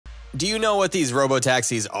Do you know what these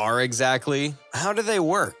robotaxis are exactly? How do they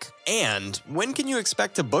work? And when can you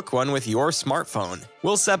expect to book one with your smartphone?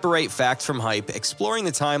 We'll separate fact from hype, exploring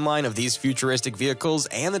the timeline of these futuristic vehicles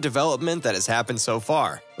and the development that has happened so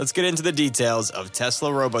far. Let's get into the details of Tesla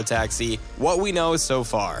Robotaxi, what we know so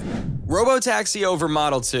far. Robotaxi over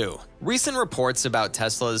Model 2. Recent reports about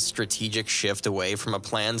Tesla's strategic shift away from a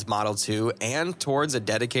planned Model 2 and towards a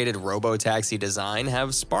dedicated robotaxi design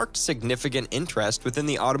have sparked significant interest within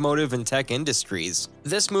the automotive and tech industries.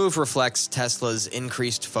 This move reflects Tesla's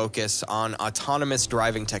increased focus on autonomous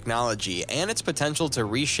driving technology and its potential to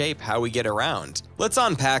reshape how we get around. Let's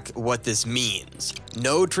unpack what this means.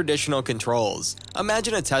 No traditional controls.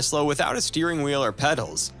 Imagine a Tesla without a steering wheel or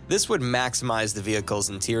pedals. This would maximize the vehicle's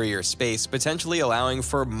interior space, potentially allowing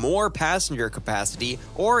for more passenger capacity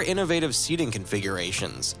or innovative seating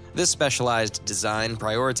configurations. This specialized design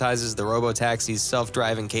prioritizes the robotaxi's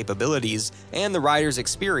self-driving capabilities and the rider's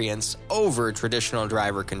experience over traditional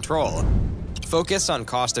driver control. Focus on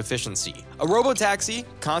cost efficiency. A robotaxi,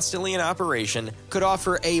 constantly in operation, could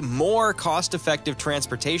offer a more cost-effective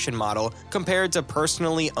transportation model compared to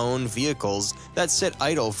personally owned vehicles that sit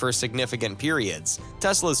idle for significant periods.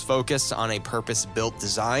 Tesla's focus on a purpose-built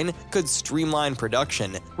design could streamline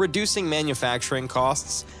production, reducing manufacturing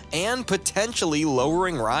costs, and potentially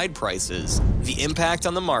lowering ride prices. The impact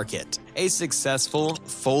on the market. A successful,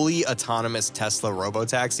 fully autonomous Tesla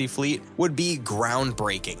robotaxi fleet would be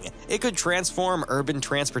groundbreaking. It could transform urban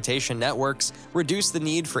transportation networks, reduce the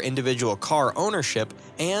need for individual car ownership,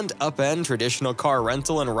 and upend traditional car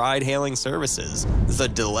rental and ride-hailing services. The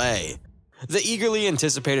delay. The eagerly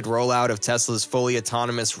anticipated rollout of Tesla's fully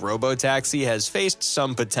autonomous robotaxi has faced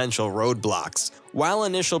some potential roadblocks. While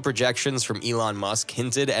initial projections from Elon Musk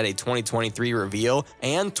hinted at a 2023 reveal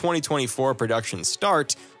and 2024 production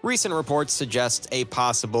start, recent reports suggest a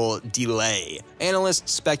possible delay.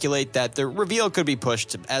 Analysts speculate that the reveal could be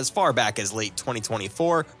pushed as far back as late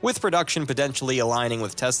 2024, with production potentially aligning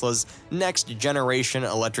with Tesla's next-generation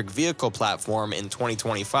electric vehicle platform in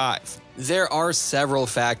 2025. There are several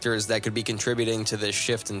factors that could be contributing to this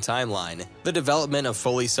shift in timeline. The development of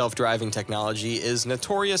fully self-driving technology is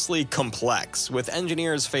notoriously complex, with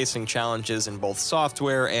engineers facing challenges in both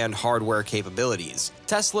software and hardware capabilities.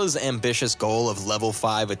 Tesla's ambitious goal of Level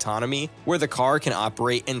 5 autonomy, where the car can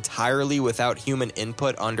operate entirely without human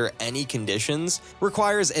input under any conditions,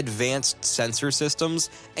 requires advanced sensor systems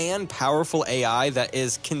and powerful AI that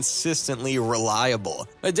is consistently reliable.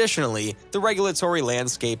 Additionally, the regulatory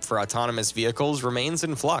landscape for autonomous vehicles remains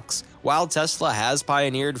in flux. While Tesla has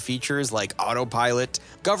pioneered features like autopilot,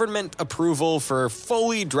 government approval for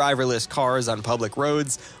fully driverless cars on public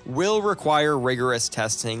roads will require rigorous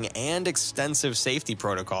testing and extensive safety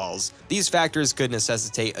protocols. These factors could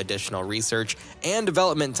necessitate additional research and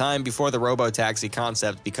development time before the robotaxi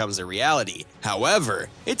concept becomes a reality. However,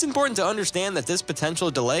 it's important to understand that this potential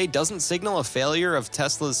delay doesn't signal a failure of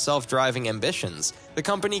Tesla's self-driving ambitions. The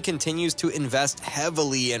company continues to invest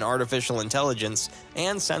heavily in artificial intelligence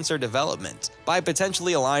and sensor development. By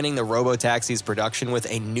potentially aligning the robotaxi's production with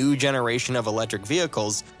a new generation of electric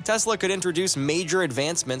vehicles, Tesla could introduce major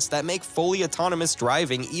advancements that make fully autonomous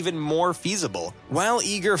driving even more feasible. While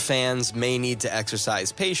eager fans may need to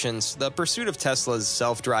exercise patience, the pursuit of Tesla's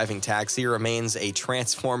self-driving taxi remains a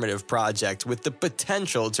transformative project with the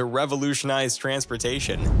potential to revolutionize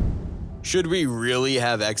transportation. Should we really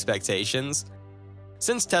have expectations?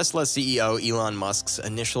 Since Tesla CEO Elon Musk's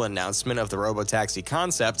initial announcement of the robotaxi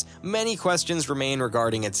concept, many questions remain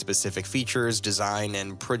regarding its specific features, design,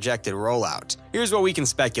 and projected rollout. Here's what we can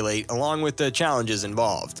speculate, along with the challenges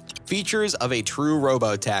involved. Features of a true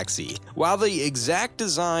robotaxi. While the exact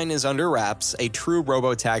design is under wraps, a true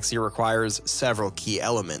robotaxi requires several key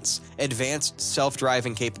elements. Advanced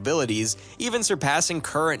self-driving capabilities, even surpassing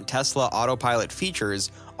current Tesla autopilot features,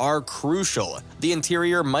 are crucial. The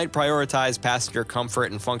interior might prioritize passenger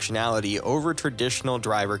comfort and functionality over traditional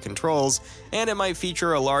driver controls, and it might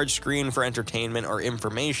feature a large screen for entertainment or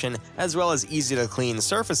information, as well as easy-to-clean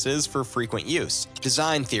surfaces for frequent use.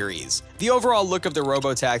 Design theories. The overall look of the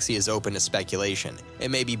robotaxi is open to speculation. It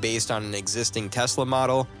may be based on an existing Tesla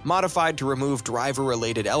model, modified to remove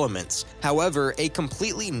driver-related elements. However, a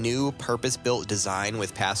completely new, purpose-built design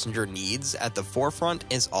with passenger needs at the forefront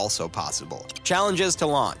is also possible. Challenges to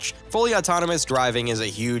launch. Fully autonomous driving is a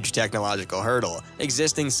huge technological hurdle.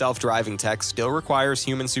 Existing self-driving tech still requires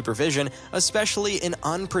human supervision, especially in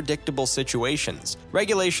unpredictable situations.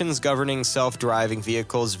 Regulations governing self-driving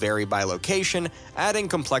vehicles vary by location, adding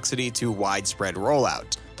complexity to widespread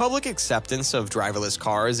rollout. Public acceptance of driverless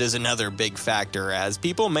cars is another big factor, as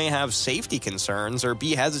people may have safety concerns or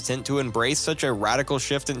be hesitant to embrace such a radical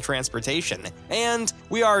shift in transportation. And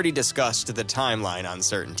we already discussed the timeline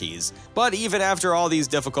uncertainties. But even after all these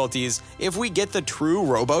difficulties, if we get the true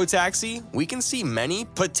robotaxi, we can see many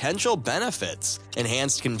potential benefits.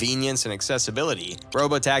 Enhanced convenience and accessibility.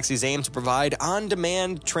 Robotaxis aim to provide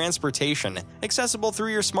on-demand transportation, accessible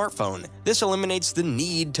through your smartphone. This eliminates the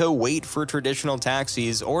need to wait for traditional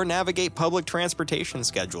taxis or navigate public transportation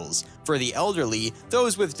schedules. For the elderly,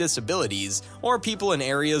 those with disabilities, or people in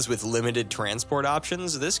areas with limited transport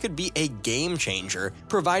options, this could be a game changer,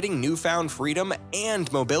 providing newfound freedom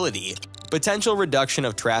and mobility. Potential reduction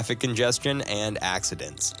of traffic congestion and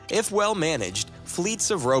accidents. If well managed, fleets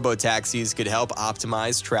of robotaxis could help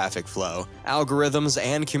optimize traffic flow. Algorithms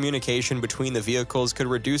and communication between the vehicles could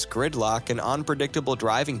reduce gridlock and unpredictable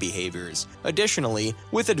driving behaviors. Additionally,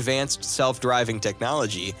 with advanced self-driving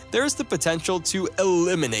technology, there's the potential to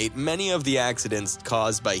eliminate many of the accidents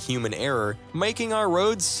caused by human error, making our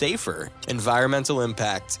roads safer. Environmental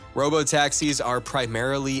impact. Robotaxis are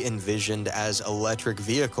primarily envisioned as electric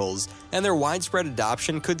vehicles, and their widespread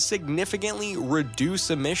adoption could significantly reduce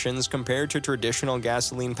emissions compared to traditional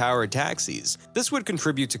gasoline-powered taxis. This would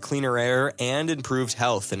contribute to cleaner air and improved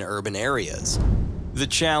health in urban areas. The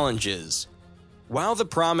challenges. While the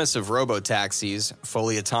promise of robotaxis,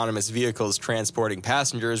 fully autonomous vehicles transporting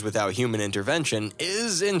passengers without human intervention,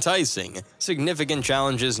 is enticing, significant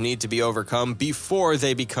challenges need to be overcome before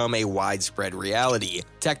they become a widespread reality.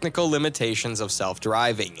 Technical limitations of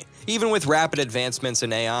self-driving. Even with rapid advancements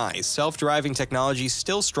in AI, self-driving technology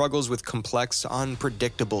still struggles with complex,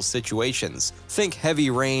 unpredictable situations. Think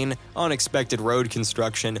heavy rain, unexpected road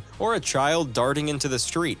construction, or a child darting into the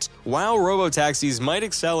street. While robotaxis might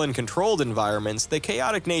excel in controlled environments, the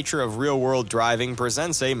chaotic nature of real-world driving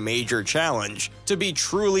presents a major challenge. To be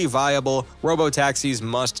truly viable, robotaxis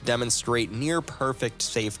must demonstrate near-perfect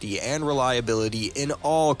safety and reliability in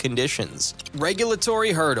all conditions.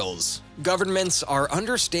 Regulatory hurdles. Governments are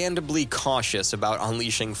understandably cautious about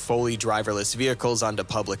unleashing fully driverless vehicles onto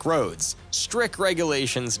public roads. Strict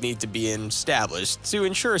regulations need to be established to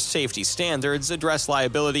ensure safety standards, address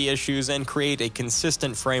liability issues, and create a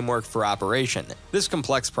consistent framework for operation. This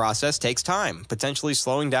complex process takes time, potentially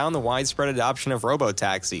slowing down the widespread adoption of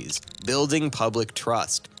robotaxis. Building public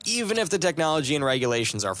trust. Even if the technology and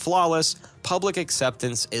regulations are flawless, public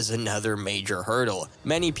acceptance is another major hurdle.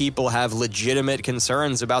 Many people have legitimate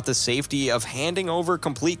concerns about the safety of handing over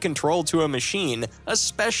complete control to a machine,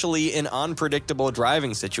 especially in unpredictable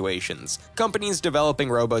driving situations. Companies developing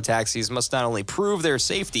robotaxis must not only prove their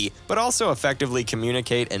safety, but also effectively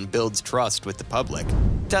communicate and build trust with the public.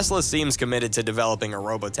 Tesla seems committed to developing a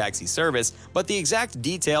robotaxi service, but the exact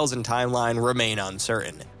details and timeline remain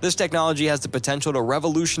uncertain. This technology has the potential to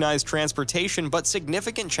revolutionize transportation, but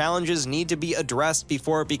significant challenges need to be addressed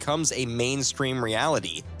before it becomes a mainstream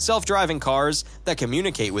reality. Self-driving cars that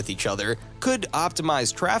communicate with each other could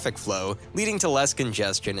optimize traffic flow, leading to less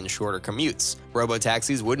congestion and shorter commutes.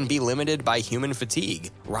 Robotaxis wouldn't be limited by human fatigue.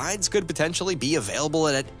 Rides could potentially be available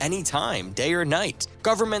at any time, day or night.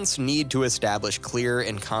 Governments need to establish clear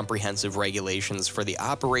and comprehensive regulations for the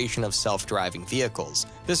operation of self-driving vehicles.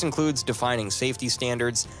 This includes defining safety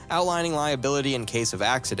standards, outlining liability in case of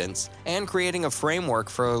accidents, and creating a framework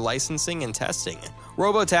for licensing and testing.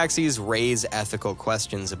 Robotaxis raise ethical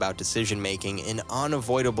questions about decision-making in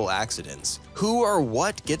unavoidable accidents. Who or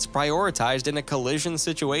what gets prioritized in a collision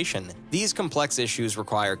situation? These complex issues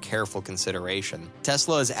require careful consideration.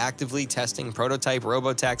 Tesla is actively testing prototype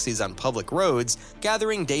robotaxis on public roads,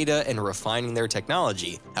 gathering data and refining their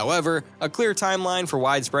technology. However, a clear timeline for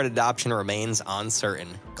widespread adoption remains uncertain.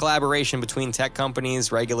 Collaboration between tech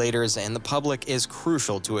companies, regulators, and the public is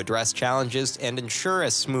crucial to address challenges and ensure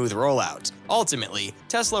a smooth rollout. Ultimately,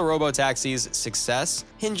 Tesla Robotaxi's success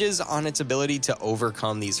hinges on its ability to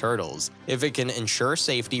overcome these hurdles. If it can ensure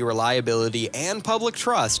safety, reliability, and public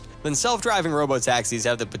trust, then self-driving robotaxis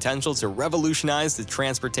have the potential to revolutionize the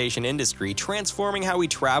transportation industry, transforming how we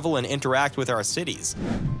travel and interact with our cities.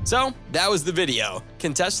 So, that was the video.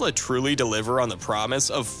 Can Tesla truly deliver on the promise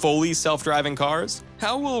of fully self-driving cars?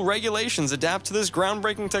 How will regulations adapt to this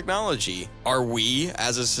groundbreaking technology? Are we,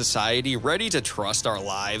 as a society, ready to trust our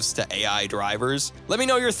lives to AI drivers? Let me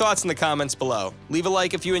know your thoughts in the comments below. Leave a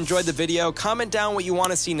like if you enjoyed the video, comment down what you want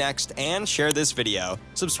to see next, and share this video.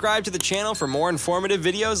 Subscribe to the channel for more informative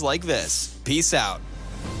videos like this. Peace out.